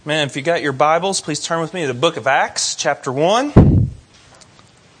Man, if you got your Bibles, please turn with me to the book of Acts, chapter 1.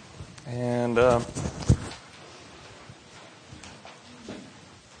 And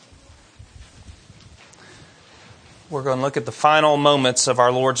we're going to look at the final moments of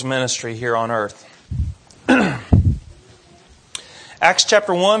our Lord's ministry here on earth. Acts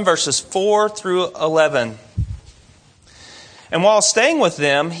chapter 1, verses 4 through 11. And while staying with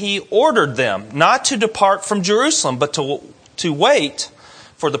them, he ordered them not to depart from Jerusalem, but to wait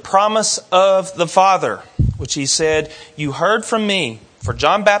for the promise of the Father, which he said, "You heard from me, for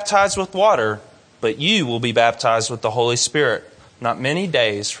John baptized with water, but you will be baptized with the Holy Spirit not many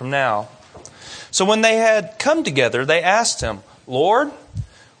days from now." So when they had come together, they asked him, "Lord,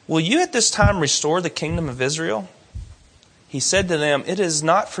 will you at this time restore the kingdom of Israel?" He said to them, "It is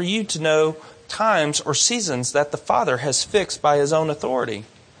not for you to know times or seasons that the Father has fixed by his own authority,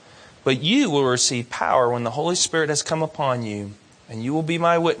 but you will receive power when the Holy Spirit has come upon you. And you will be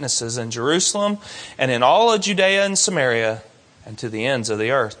my witnesses in Jerusalem and in all of Judea and Samaria and to the ends of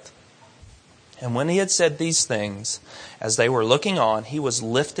the earth." And when he had said these things, as they were looking on, he was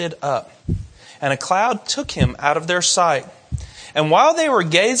lifted up, and a cloud took him out of their sight. And while they were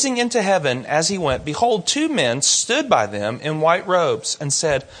gazing into heaven as he went, behold, two men stood by them in white robes and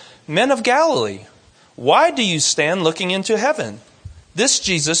said, "Men of Galilee, why do you stand looking into heaven? This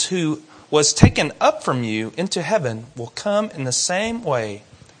Jesus who was taken up from you into heaven will come in the same way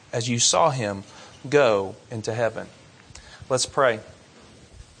as you saw him go into heaven." Let's pray.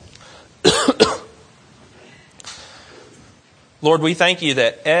 Lord, we thank you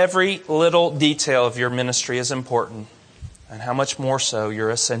that every little detail of your ministry is important, and how much more so your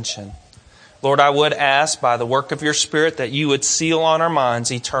ascension. Lord, I would ask by the work of your Spirit that you would seal on our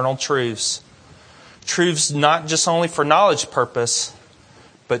minds eternal truths. Truths not just only for knowledge purpose,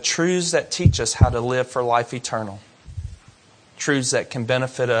 but truths that teach us how to live for life eternal. Truths that can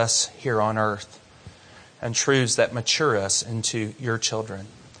benefit us here on earth. And truths that mature us into your children.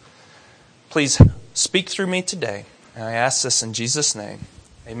 Please speak through me today. And I ask this in Jesus' name.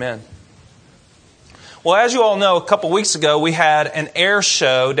 Amen. Well, as you all know, a couple weeks ago we had an air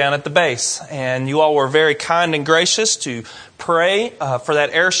show down at the base. And you all were very kind and gracious to pray for that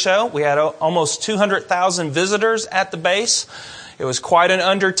air show. We had almost 200,000 visitors at the base. It was quite an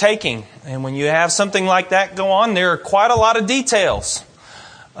undertaking. And when you have something like that go on, there are quite a lot of details.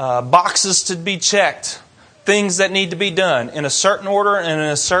 Boxes to be checked. Things that need to be done in a certain order and in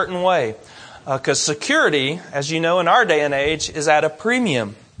a certain way. Because security, as you know in our day and age, is at a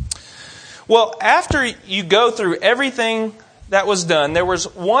premium. Well, after you go through everything that was done, there was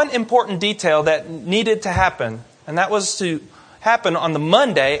one important detail that needed to happen. And that was to happen on the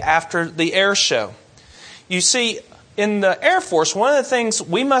Monday after the air show. You see, in the Air Force, one of the things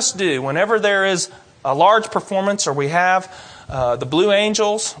we must do whenever there is a large performance, or we have the Blue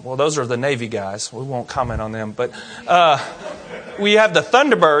Angels, well, those are the Navy guys. We won't comment on them. But we have the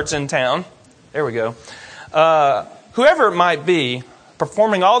Thunderbirds in town. There we go. Whoever it might be,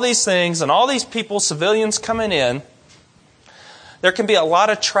 performing all these things and all these people, civilians coming in, there can be a lot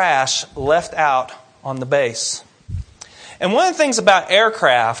of trash left out on the base. And one of the things about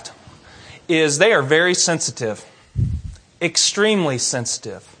aircraft is they are very sensitive. Extremely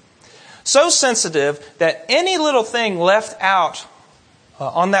sensitive. So sensitive that any little thing left out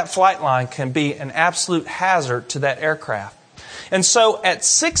on that flight line can be an absolute hazard to that aircraft. And so at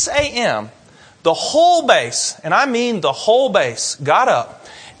 6 a.m., the whole base, and I mean the whole base, got up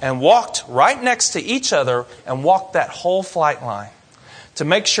and walked right next to each other and walked that whole flight line to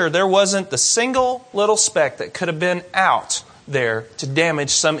make sure there wasn't the single little speck that could have been out there to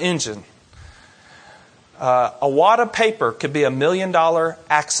damage some engine. A wad of paper could be $1 million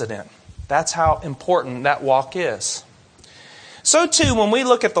accident. That's how important that walk is. So too, when we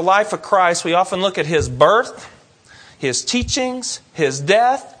look at the life of Christ, we often look at his birth, his teachings, his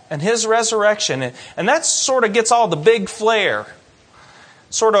death, and his resurrection. And that sort of gets all the big flair.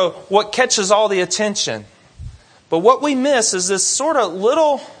 Sort of what catches all the attention. But what we miss is this sort of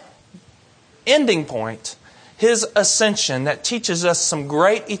little ending point. His ascension that teaches us some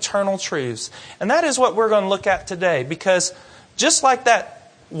great eternal truths. And that is what we're going to look at today. Because just like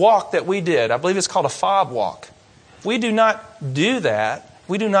that walk that we did, I believe it's called a fob walk. If we do not do that,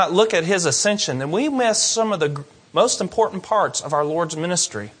 we do not look at his ascension, then we miss some of the most important parts of our Lord's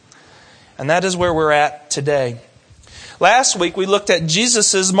ministry. And that is where we're at today. Last week we looked at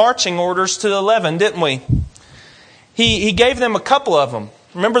Jesus' marching orders to the 11, didn't we? He gave them a couple of them.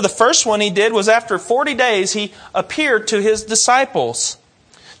 Remember, the first one he did was after 40 days, he appeared to his disciples.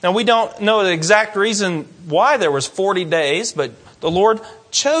 Now, we don't know the exact reason why there was 40 days, but the Lord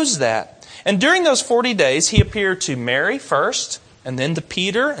chose that. And during those 40 days, he appeared to Mary first, and then to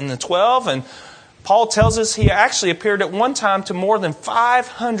Peter and the 12. And Paul tells us he actually appeared at one time to more than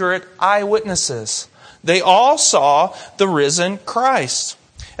 500 eyewitnesses. They all saw the risen Christ.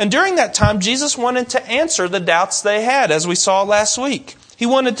 And during that time, Jesus wanted to answer the doubts they had, as we saw last week. He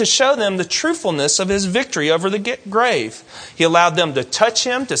wanted to show them the truthfulness of His victory over the grave. He allowed them to touch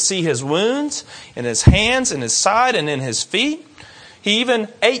Him, to see His wounds in His hands, in His side, and in His feet. He even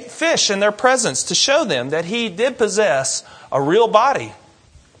ate fish in their presence to show them that He did possess a real body,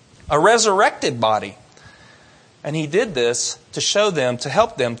 a resurrected body. And He did this to show them, to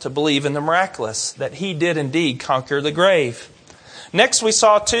help them to believe in the miraculous, that He did indeed conquer the grave. Next, we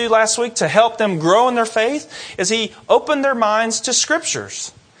saw too last week, to help them grow in their faith, is He opened their minds to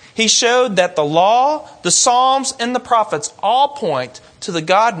Scriptures. He showed that the law, the Psalms, and the prophets all point to the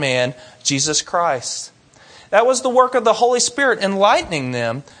God-man, Jesus Christ. That was the work of the Holy Spirit, enlightening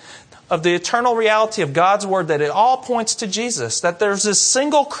them of the eternal reality of God's Word, that it all points to Jesus, that there's this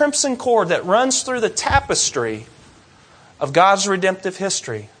single crimson cord that runs through the tapestry of God's redemptive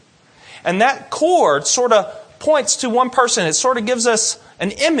history. And that cord sort of points to one person. It sort of gives us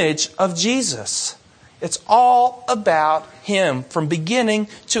an image of Jesus. It's all about Him from beginning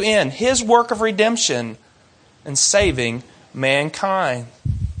to end. His work of redemption and saving mankind.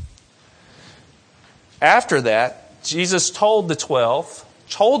 After that, Jesus told the 12,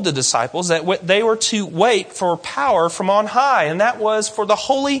 told the disciples that they were to wait for power from on high, and that was for the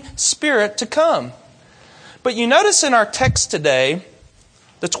Holy Spirit to come. But you notice in our text today,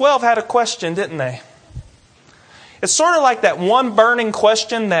 the 12 had a question, didn't they? It's sort of like that one burning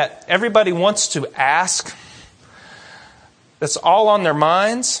question that everybody wants to ask. That's all on their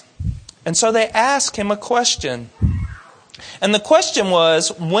minds. And so they asked Him a question. And the question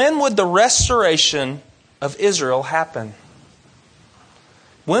was, when would the restoration of Israel happen?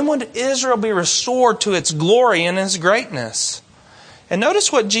 When would Israel be restored to its glory and its greatness? And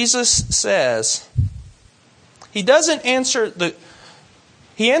notice what Jesus says. He doesn't answer the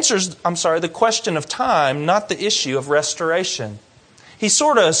question of time, not the issue of restoration. He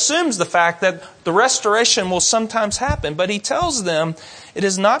sort of assumes the fact that the restoration will sometimes happen, but He tells them it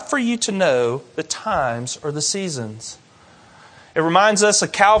is not for you to know the times or the seasons. It reminds us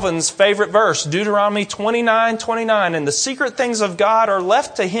of Calvin's favorite verse, Deuteronomy 29:29, and the secret things of God are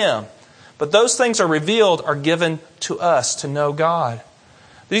left to Him, but those things are revealed, are given to us to know God.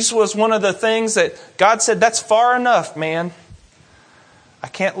 This was one of the things that God said, that's far enough, man. I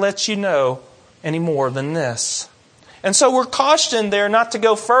can't let you know any more than this. And so we're cautioned there not to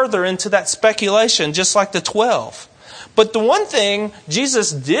go further into that speculation, just like the 12. But the one thing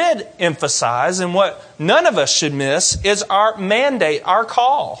Jesus did emphasize, and what none of us should miss, is our mandate, our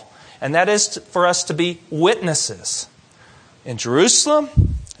call. And that is for us to be witnesses in Jerusalem,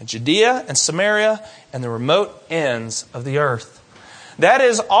 in Judea, and Samaria, and the remote ends of the earth. That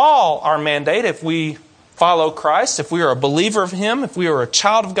is all our mandate. If we follow Christ, if we are a believer of Him, if we are a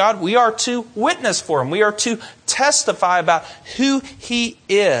child of God, we are to witness for Him. We are to testify about who He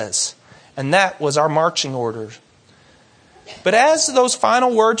is. And that was our marching orders. But as those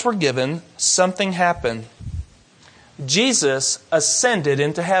final words were given, something happened. Jesus ascended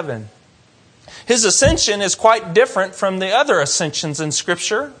into heaven. His ascension is quite different from the other ascensions in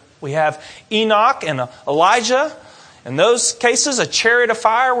Scripture. We have Enoch and Elijah. In those cases, a chariot of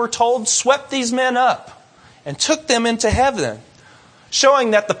fire, we're told, swept these men up and took them into heaven,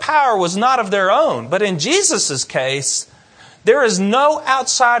 showing that the power was not of their own. But in Jesus' case, there is no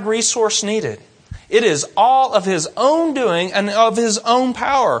outside resource needed. It is all of His own doing and of His own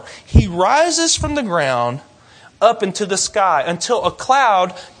power. He rises from the ground up into the sky until a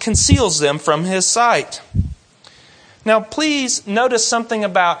cloud conceals them from His sight. Now, please notice something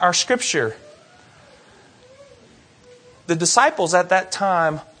about our Scripture. The disciples at that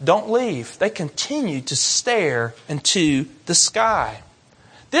time don't leave. They continue to stare into the sky.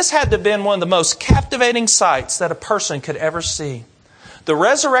 This had to have been one of the most captivating sights that a person could ever see. The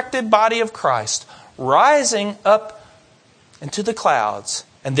resurrected body of Christ rising up into the clouds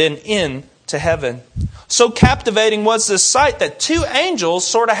and then into heaven. So captivating was this sight that two angels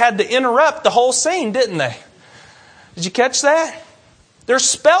sort of had to interrupt the whole scene, didn't they? Did you catch that? They're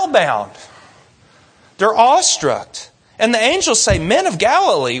spellbound. They're awestruck. And the angels say, "Men of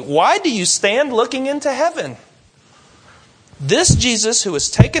Galilee, why do you stand looking into heaven? This Jesus who is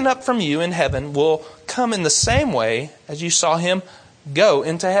taken up from you in heaven will come in the same way as you saw Him go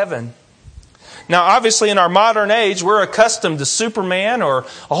into heaven." Now, obviously, in our modern age, we're accustomed to Superman or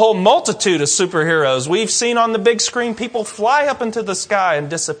a whole multitude of superheroes. We've seen on the big screen people fly up into the sky and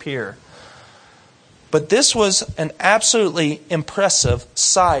disappear. But this was an absolutely impressive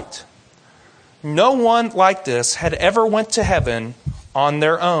sight. No one like this had ever went to heaven on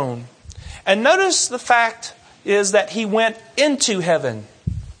their own. And notice the fact is that he went into heaven.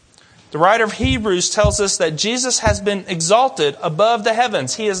 The writer of Hebrews tells us that Jesus has been exalted above the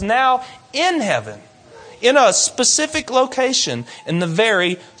heavens. He is now in heaven, in a specific location, in the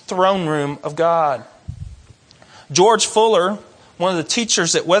very throne room of God. George Fuller, one of the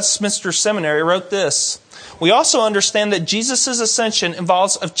teachers at Westminster Seminary, wrote this: "We also understand that Jesus' ascension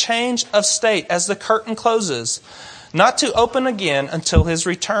involves a change of state as the curtain closes, not to open again until his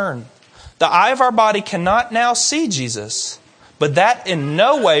return. The eye of our body cannot now see Jesus, but that in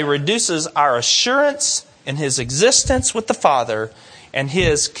no way reduces our assurance in his existence with the Father and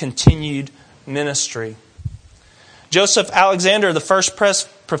his continued ministry." Joseph Alexander, the first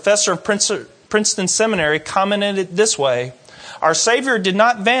professor of Princeton Seminary, commented it this way: "Our Savior did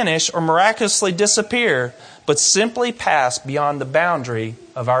not vanish or miraculously disappear, but simply passed beyond the boundary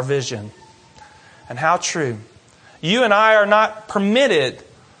of our vision." And how true. You and I are not permitted.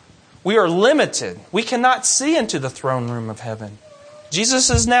 We are limited. We cannot see into the throne room of heaven. Jesus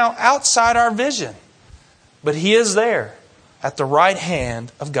is now outside our vision, but he is there at the right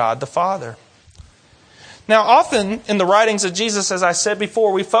hand of God the Father. Now, often in the writings of Jesus, as I said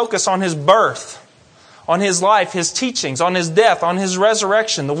before, we focus on his birth, on his life, his teachings, on his death, on his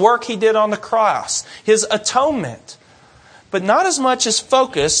resurrection, the work he did on the cross, his atonement, but not as much as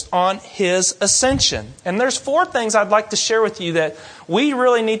focused on his ascension. And there's 4 things I'd like to share with you that we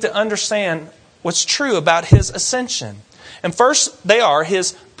really need to understand what's true about his ascension. And first, they are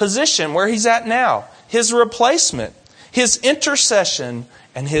his position, where he's at now, his replacement, his intercession,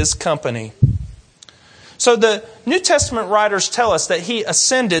 and his company. So the New Testament writers tell us that he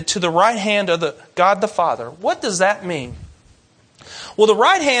ascended to the right hand of God the Father. What does that mean? Well, the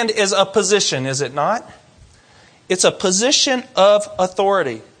right hand is a position, is it not? It's a position of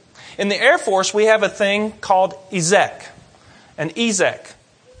authority. In the Air Force, we have a thing called exec, an exec.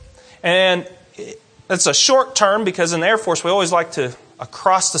 And it's a short term because in the Air Force, we always like to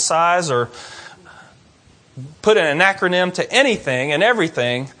acrosticize or put an acronym to anything and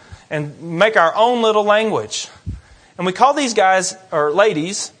everything and make our own little language. And we call these guys, or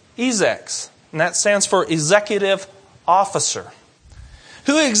ladies, execs. And that stands for executive officer.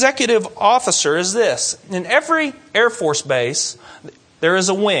 Who executive officer is this? In every Air Force base, there is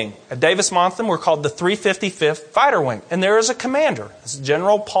a wing. At Davis-Monthan, we're called the 355th Fighter Wing. And there is a commander. It's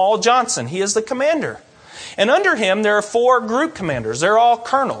General Paul Johnson. He is the commander. And under him, there are 4 group commanders. They're all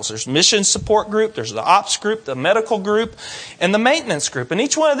colonels. There's mission support group, there's the ops group, the medical group, and the maintenance group. And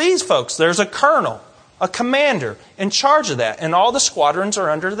each one of these folks, there's a colonel, a commander in charge of that. And all the squadrons are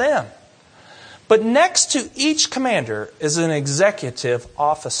under them. But next to each commander is an executive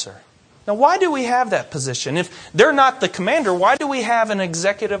officer. Now, why do we have that position? If they're not the commander, why do we have an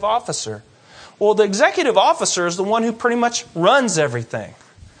executive officer? Well, the executive officer is the one who pretty much runs everything.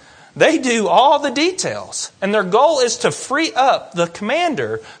 They do all the details. And their goal is to free up the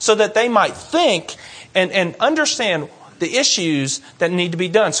commander so that they might think and understand the issues that need to be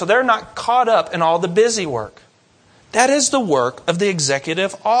done. So they're not caught up in all the busy work. That is the work of the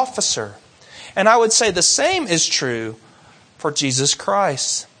executive officer. And I would say the same is true for Jesus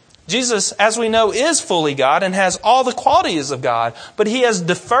Christ. Jesus, as we know, is fully God and has all the qualities of God, but he has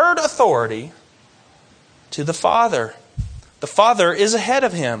deferred authority to the Father. The Father is ahead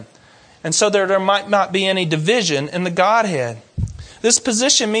of him. And so there might not be any division in the Godhead. This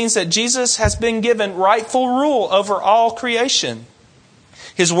position means that Jesus has been given rightful rule over all creation.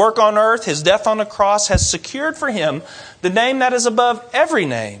 His work on earth, his death on the cross, has secured for him the name that is above every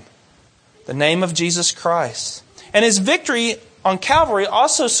name, the name of Jesus Christ. And his victory on Calvary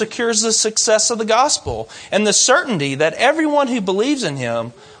also secures the success of the gospel and the certainty that everyone who believes in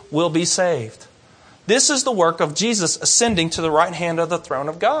him will be saved. This is the work of Jesus ascending to the right hand of the throne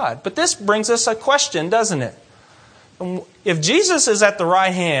of God. But this brings us a question, doesn't it? If Jesus is at the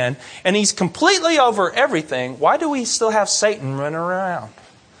right hand and he's completely over everything, why do we still have Satan running around?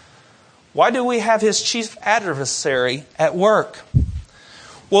 Why do we have his chief adversary at work?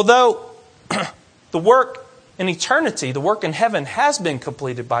 Well, though the work in eternity, the work in heaven has been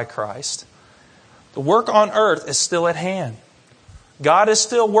completed by Christ, the work on earth is still at hand. God is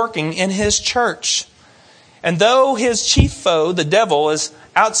still working in his church. And though his chief foe, the devil, is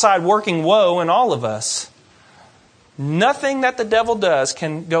outside working woe in all of us, nothing that the devil does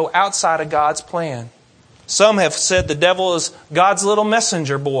can go outside of God's plan. Some have said the devil is God's little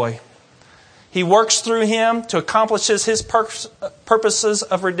messenger boy. He works through him to accomplish his purposes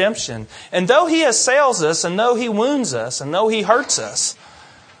of redemption. And though he assails us, and though he wounds us, and though he hurts us,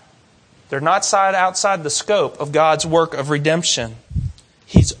 they're not outside the scope of God's work of redemption.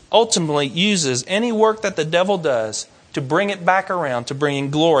 He ultimately uses any work that the devil does to bring it back around, to bring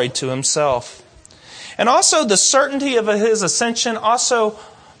glory to himself. And also the certainty of his ascension also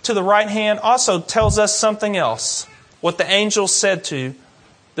to the right hand also tells us something else. What the angels said to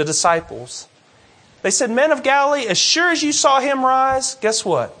the disciples. They said, "Men of Galilee, as sure as you saw him rise, guess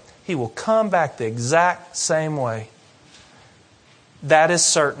what? He will come back the exact same way." That is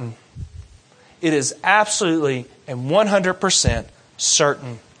certain. It is absolutely and 100%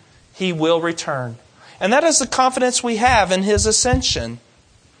 certain. He will return. And that is the confidence we have in his ascension.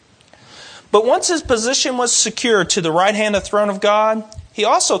 But once his position was secured to the right hand of the throne of God, he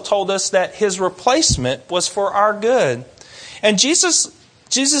also told us that his replacement was for our good. And Jesus'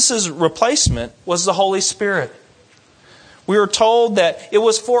 replacement was the Holy Spirit. We were told that it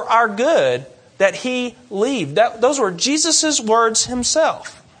was for our good that he leave. Those were Jesus' words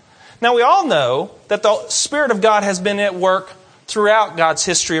himself. Now we all know that the Spirit of God has been at work throughout God's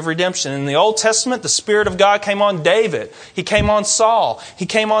history of redemption. In the Old Testament, the Spirit of God came on David. He came on Saul. He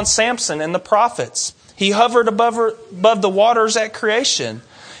came on Samson and the prophets. He hovered above the waters at creation.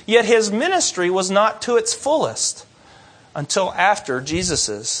 Yet his ministry was not to its fullest until after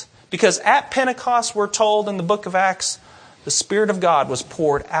Jesus's. Because at Pentecost, we're told in the book of Acts, the Spirit of God was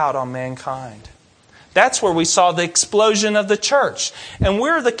poured out on mankind. That's where we saw the explosion of the church. And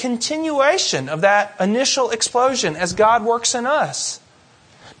we're the continuation of that initial explosion as God works in us.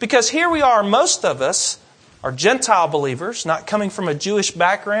 Because here we are, most of us are Gentile believers, not coming from a Jewish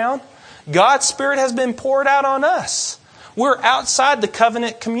background. God's Spirit has been poured out on us. We're outside the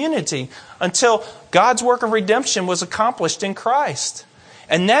covenant community until God's work of redemption was accomplished in Christ.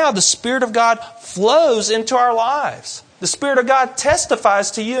 And now the Spirit of God flows into our lives. The Spirit of God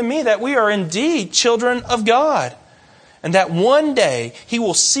testifies to you and me that we are indeed children of God. And that one day He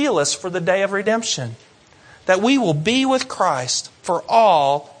will seal us for the day of redemption. That we will be with Christ for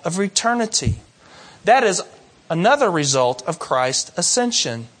all of eternity. That is another result of Christ's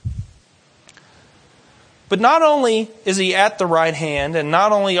ascension. But not only is He at the right hand, and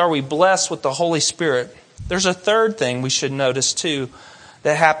not only are we blessed with the Holy Spirit, there's a third thing we should notice too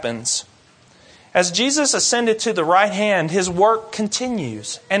that happens. As Jesus ascended to the right hand, His work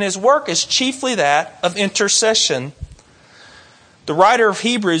continues. And His work is chiefly that of intercession. The writer of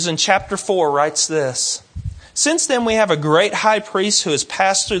Hebrews in chapter 4 writes this: "Since then we have a great high priest who has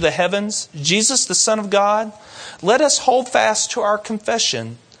passed through the heavens, Jesus the Son of God. Let us hold fast to our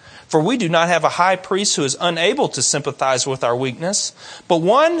confession. For we do not have a high priest who is unable to sympathize with our weakness, but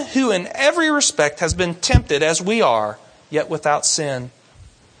one who in every respect has been tempted as we are, yet without sin.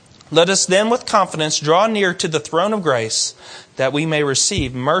 Let us then with confidence draw near to the throne of grace, that we may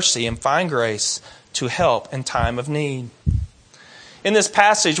receive mercy and find grace to help in time of need." In this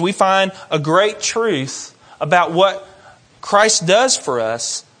passage, we find a great truth about what Christ does for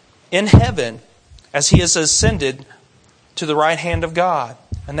us in heaven as He has ascended to the right hand of God.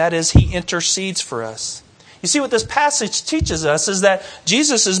 And that is, He intercedes for us. You see, what this passage teaches us is that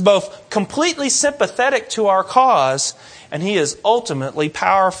Jesus is both completely sympathetic to our cause, and He is ultimately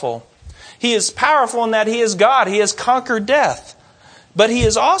powerful. He is powerful in that He is God. He has conquered death. But He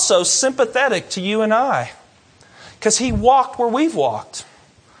is also sympathetic to you and I, because He walked where we've walked.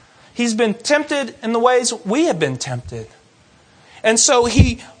 He's been tempted in the ways we have been tempted. And so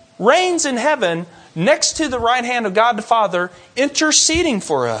He reigns in heaven next to the right hand of God the Father, interceding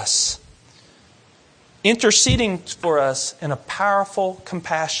for us. Interceding for us in a powerful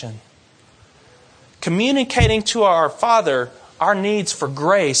compassion. Communicating to our Father our needs for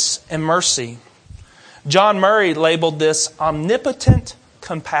grace and mercy. John Murray labeled this omnipotent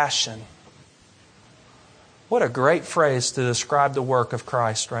compassion. What a great phrase to describe the work of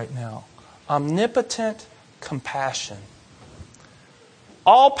Christ right now. Omnipotent compassion.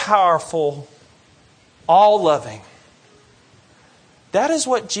 All powerful, all loving. That is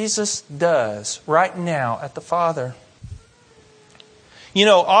what Jesus does right now at the Father. You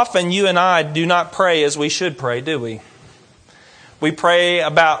know, often you and I do not pray as we should pray, do we? We pray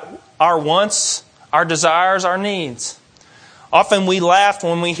about our wants, our desires, our needs. Often we laugh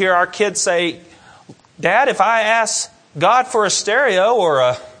when we hear our kids say, "Dad, if I ask God for a stereo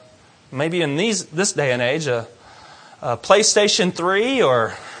or maybe in this day and age, a PlayStation 3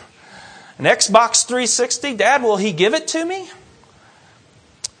 or an Xbox 360, Dad, will He give it to me?"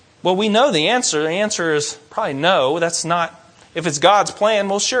 Well, we know the answer. The answer is probably no. That's not, if it's God's plan,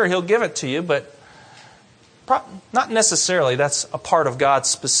 well, sure, He'll give it to you, but not necessarily. That's a part of God's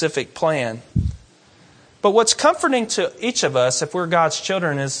specific plan. But what's comforting to each of us, if we're God's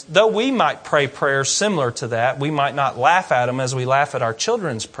children, is though we might pray prayers similar to that, we might not laugh at them as we laugh at our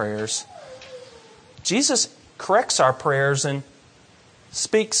children's prayers. Jesus corrects our prayers and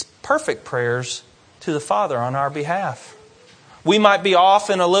speaks perfect prayers to the Father on our behalf. We might be off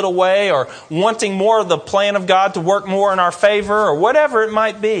in a little way or wanting more of the plan of God to work more in our favor or whatever it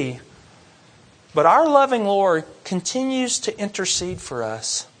might be. But our loving Lord continues to intercede for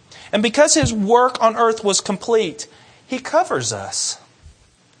us. And because His work on earth was complete, He covers us.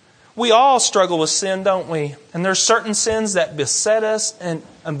 We all struggle with sin, don't we? And there's certain sins that beset us and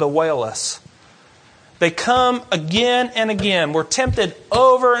bewail us. They come again and again. We're tempted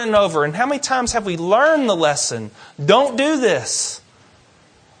over and over. And how many times have we learned the lesson? Don't do this.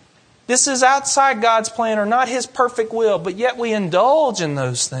 This is outside God's plan or not His perfect will. But yet we indulge in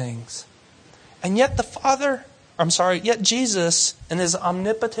those things. And yet yet Jesus in His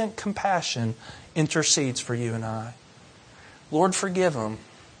omnipotent compassion intercedes for you and I. Lord, forgive him.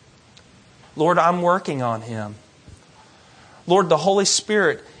 Lord, I'm working on him. Lord, the Holy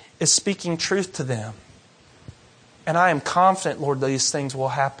Spirit is speaking truth to them. And I am confident, Lord, these things will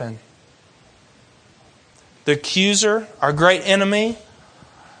happen. The accuser, our great enemy,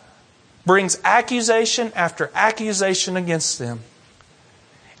 brings accusation after accusation against them.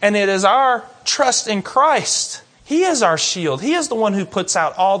 And it is our trust in Christ. He is our shield. He is the one who puts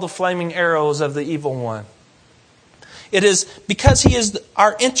out all the flaming arrows of the evil one. It is because He is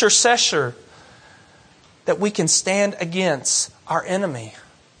our intercessor that we can stand against our enemy.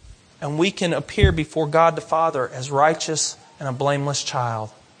 And we can appear before God the Father as righteous and a blameless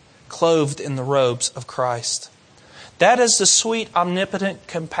child, clothed in the robes of Christ. That is the sweet, omnipotent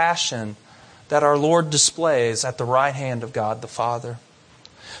compassion that our Lord displays at the right hand of God the Father.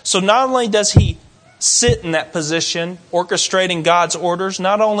 So not only does He sit in that position, orchestrating God's orders,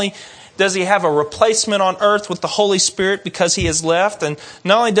 not only does He have a replacement on earth with the Holy Spirit because He has left, and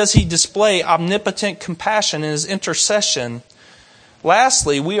not only does He display omnipotent compassion in His intercession,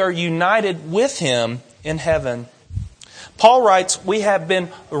 lastly, we are united with Him in heaven. Paul writes, we have been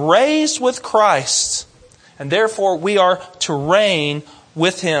raised with Christ, and therefore we are to reign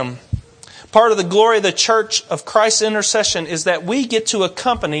with Him. Part of the glory of the church of Christ's intercession is that we get to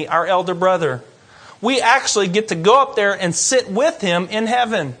accompany our elder brother. We actually get to go up there and sit with him in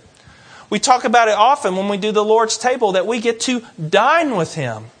heaven. We talk about it often when we do the Lord's table, that we get to dine with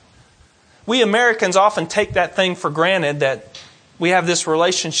Him. We Americans often take that thing for granted, that we have this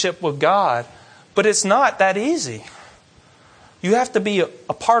relationship with God. But it's not that easy. You have to be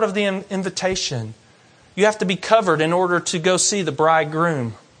a part of the invitation. You have to be covered in order to go see the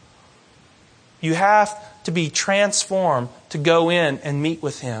bridegroom. You have to be transformed to go in and meet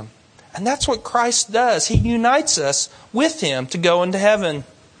with Him. And that's what Christ does. He unites us with Him to go into heaven.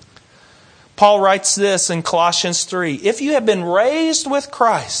 Paul writes this in Colossians 3. If you have been raised with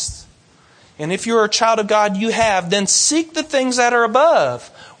Christ, and if you're a child of God, you have, then seek the things that are above,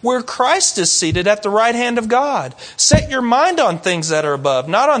 where Christ is seated at the right hand of God. Set your mind on things that are above,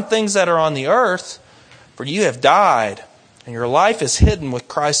 not on things that are on the earth. For you have died, and your life is hidden with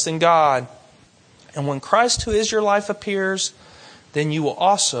Christ in God. And when Christ, who is your life, appears, then you will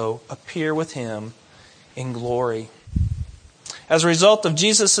also appear with Him in glory. As a result of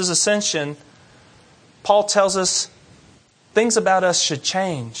Jesus' ascension, Paul tells us things about us should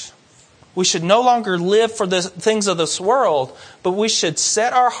change. We should no longer live for the things of this world, but we should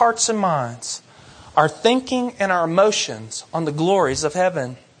set our hearts and minds, our thinking and our emotions on the glories of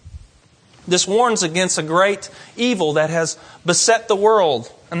heaven. This warns against a great evil that has beset the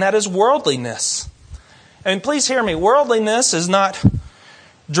world, and that is worldliness. And please hear me, worldliness is not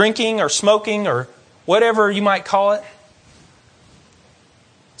drinking or smoking or whatever you might call it.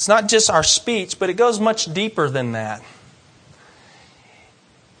 It's not just our speech, but it goes much deeper than that.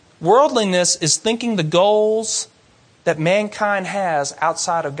 Worldliness is thinking the goals that mankind has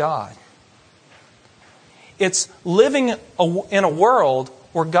outside of God. It's living in a world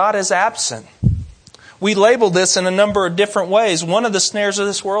where God is absent. We label this in a number of different ways. One of the snares of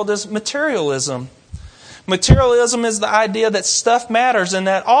this world is materialism. Materialism is the idea that stuff matters and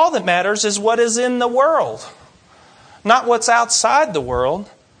that all that matters is what is in the world, not what's outside the world.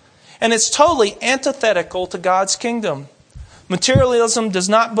 And it's totally antithetical to God's kingdom. Materialism does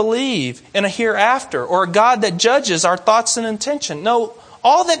not believe in a hereafter or a God that judges our thoughts and intention. No,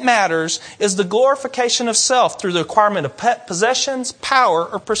 all that matters is the glorification of self through the acquirement of possessions, power,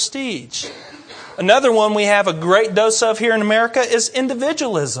 or prestige. Another one we have a great dose of here in America is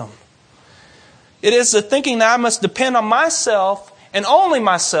individualism. It is the thinking that I must depend on myself and only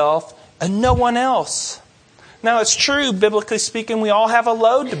myself and no one else. Now it's true, biblically speaking, we all have a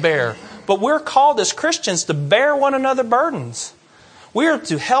load to bear. But we're called as Christians to bear one another's burdens. We are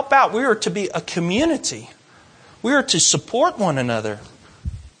to help out. We are to be a community. We are to support one another.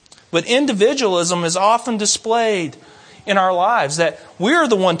 But individualism is often displayed in our lives, that we're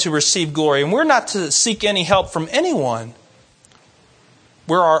the one to receive glory and we're not to seek any help from anyone.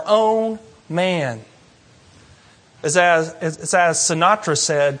 We're our own man. As Sinatra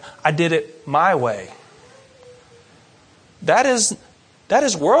said, I did it my way. That is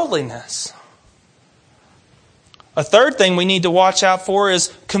worldliness. A third thing we need to watch out for is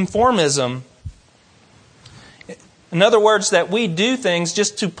conformism. In other words, that we do things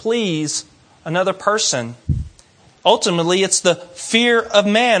just to please another person. Ultimately, it's the fear of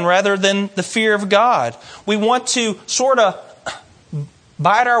man rather than the fear of God. We want to sort of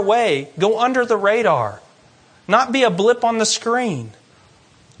bite our way, go under the radar, not be a blip on the screen.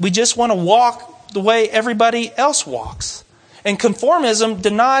 We just want to walk the way everybody else walks. And conformism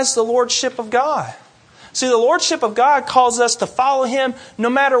denies the lordship of God. See, the lordship of God calls us to follow Him no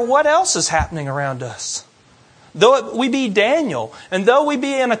matter what else is happening around us. Though we be Daniel, and though we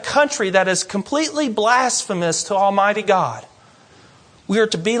be in a country that is completely blasphemous to Almighty God, we are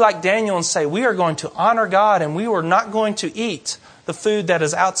to be like Daniel and say, we are going to honor God and we are not going to eat the food that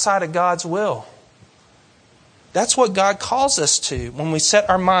is outside of God's will. That's what God calls us to when we set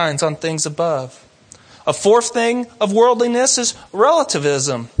our minds on things above. A fourth thing of worldliness is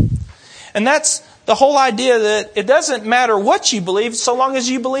relativism. And that's the whole idea that it doesn't matter what you believe so long as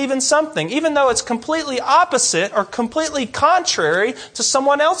you believe in something, even though it's completely opposite or completely contrary to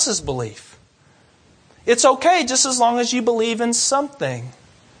someone else's belief. It's okay just as long as you believe in something.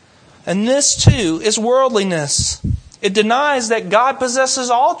 And this too is worldliness. It denies that God possesses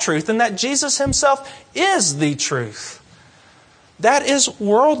all truth and that Jesus Himself is the truth. That is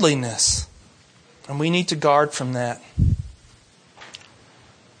worldliness. And we need to guard from that.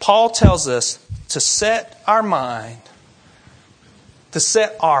 Paul tells us to set our mind, to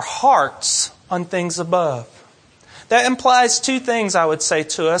set our hearts on things above. That implies two things, I would say,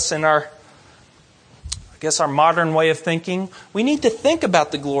 to us in our modern way of thinking. We need to think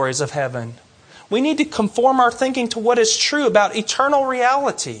about the glories of heaven. We need to conform our thinking to what is true about eternal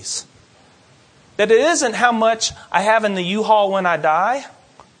realities. That it isn't how much I have in the U-Haul when I die.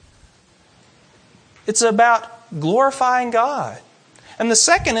 It's about glorifying God. And the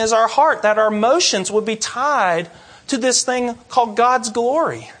second is our heart, that our emotions would be tied to this thing called God's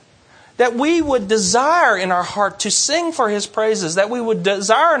glory. That we would desire in our heart to sing for His praises. That we would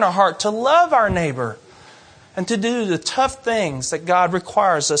desire in our heart to love our neighbor. And to do the tough things that God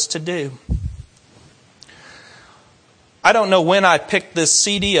requires us to do. I don't know when I picked this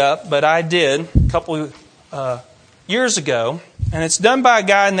CD up, but I did a couple years ago. And it's done by a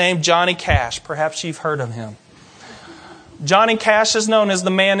guy named Johnny Cash. Perhaps you've heard of him. Johnny Cash is known as the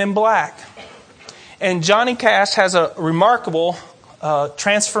Man in Black. And Johnny Cash has a remarkable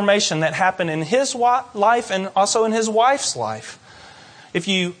transformation that happened in his life and also in his wife's life. If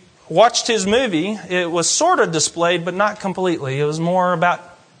you watched his movie, it was sort of displayed, but not completely. It was more about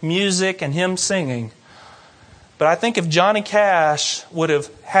music and him singing. But I think if Johnny Cash would have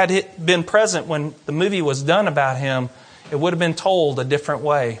had it been present when the movie was done about him, it would have been told a different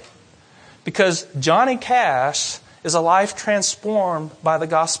way. Because Johnny Cash is a life transformed by the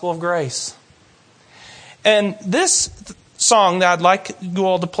gospel of grace. And this song that I'd like you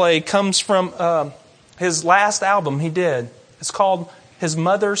all to play comes from his last album he did. It's called His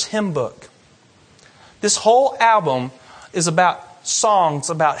Mother's Hymn Book. This whole album is about songs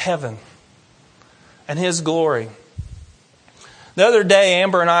about heaven and His glory. The other day,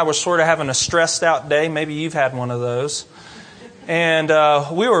 Amber and I were sort of having a stressed out day. Maybe you've had one of those. And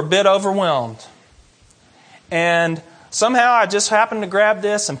we were a bit overwhelmed. And somehow I just happened to grab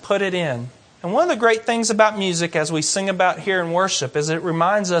this and put it in. And one of the great things about music, as we sing about here in worship, is it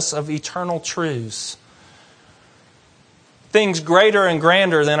reminds us of eternal truths. Things greater and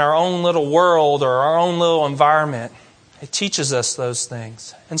grander than our own little world or our own little environment. It teaches us those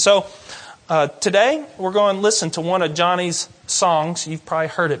things. And so today we're going to listen to one of Johnny's songs. You've probably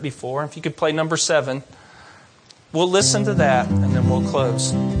heard it before. If you could play number 7. We'll listen to that and then we'll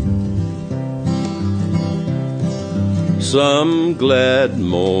close. Some glad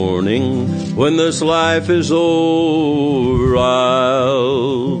morning when this life is over,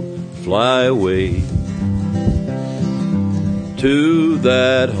 I'll fly away to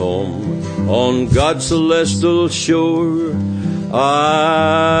that home on God's celestial shore.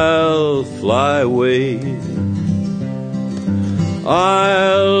 I'll fly away.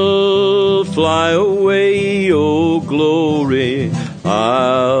 I'll fly away, oh glory.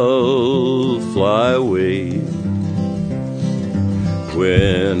 I'll fly away.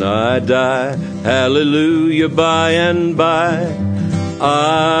 When I die, hallelujah, by and by,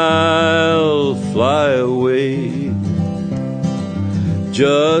 I'll fly away.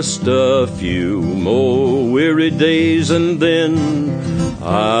 Just a few more weary days and then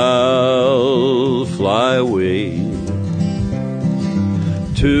I'll fly away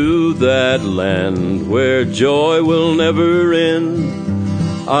to that land where joy will never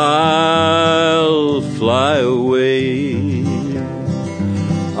end. I'll fly away.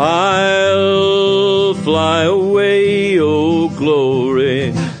 I'll fly away, oh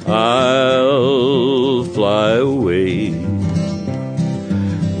glory. I'll fly away.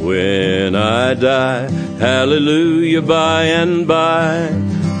 When I die, hallelujah, by and by,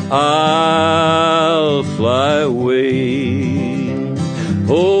 I'll fly away.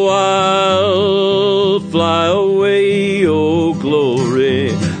 Oh, I'll fly away, oh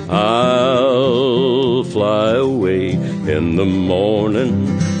glory, I'll fly away in the morning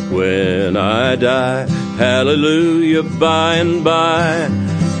when I die, hallelujah, by and by,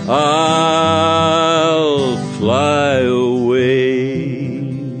 I'll fly away.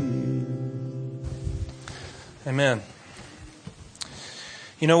 Amen.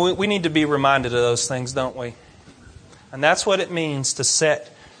 You know, we need to be reminded of those things, don't we? And that's what it means to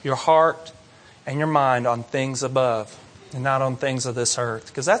set your heart and your mind on things above and not on things of this earth.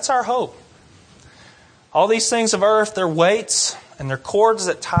 Because that's our hope. All these things of earth, they're weights and they're cords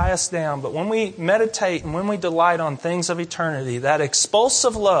that tie us down. But when we meditate and when we delight on things of eternity, that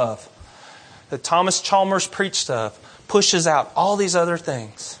expulsive love that Thomas Chalmers preached of pushes out all these other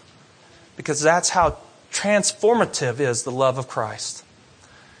things. Because that's how transformative is the love of Christ.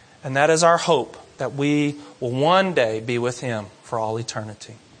 And that is our hope, that we will one day be with Him for all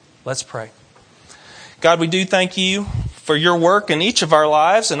eternity. Let's pray. God, we do thank You for Your work in each of our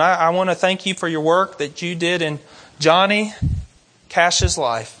lives. And I want to thank You for Your work that You did in Johnny Cash's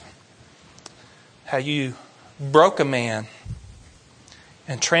life. How You broke a man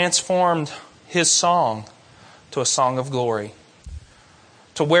and transformed his song to a song of glory.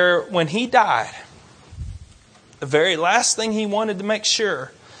 To where when he died, the very last thing he wanted to make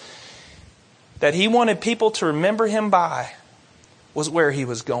sure that he wanted people to remember him by was where he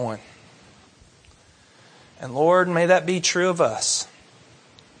was going. And Lord, may that be true of us.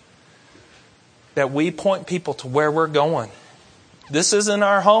 That we point people to where we're going. This isn't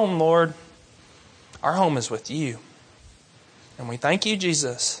our home, Lord. Our home is with You. And we thank You,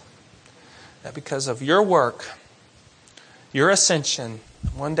 Jesus, that because of Your work, Your ascension,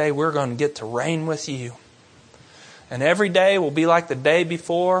 one day we're going to get to reign with You. And every day will be like the day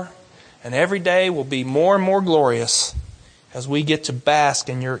before. And every day will be more and more glorious as we get to bask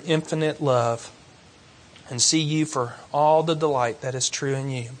in Your infinite love and see You for all the delight that is true in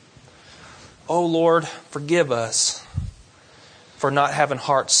You. Oh Lord, forgive us for not having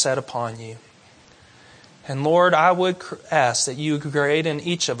hearts set upon You. And Lord, I would ask that You would create in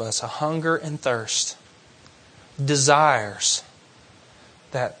each of us a hunger and thirst, desires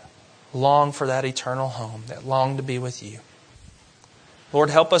that long for that eternal home, that long to be with You. Lord,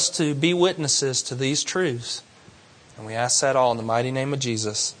 help us to be witnesses to these truths. And we ask that all in the mighty name of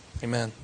Jesus. Amen.